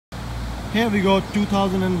Here we go,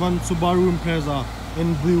 2001 Subaru Impreza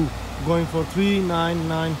in blue, going for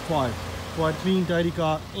 3995. Quite clean, tidy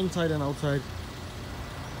car, inside and outside.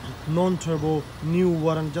 Non-turbo, new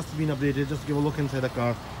warrant, just been updated. Just give a look inside the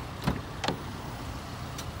car.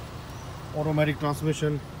 Automatic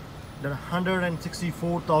transmission. There are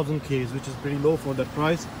 164,000 Ks, which is pretty low for that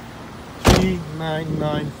price.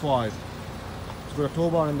 3995. It's got a tow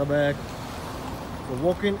bar in the back. So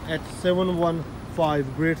walk in at 715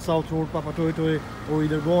 Great South Road, Papa Toy, or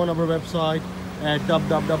either go on our website at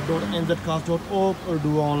www.nzcars.org or do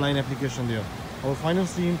an online application there. Our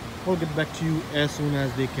finance team will get back to you as soon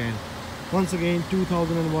as they can. Once again,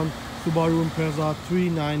 2001 Subaru Impreza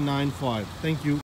 3995. Thank you.